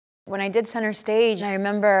When I did center stage, I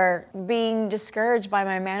remember being discouraged by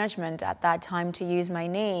my management at that time to use my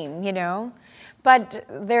name, you know? But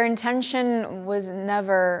their intention was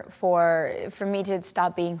never for me to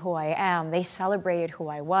stop being who I am. They celebrated who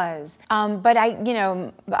I was. But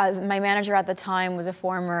my manager at the time was a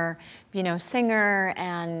former, singer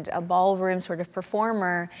and a ballroom sort of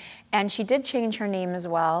performer. And she did change her name as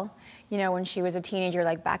well, when she was a teenager,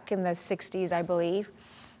 like back in the 60s, I believe.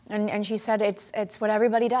 And she said, it's what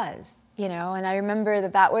everybody does, And I remember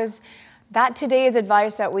that today is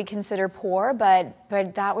advice that we consider poor, but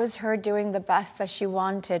that was her doing the best that she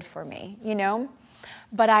wanted for me,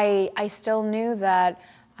 But I still knew that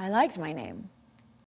I liked my name.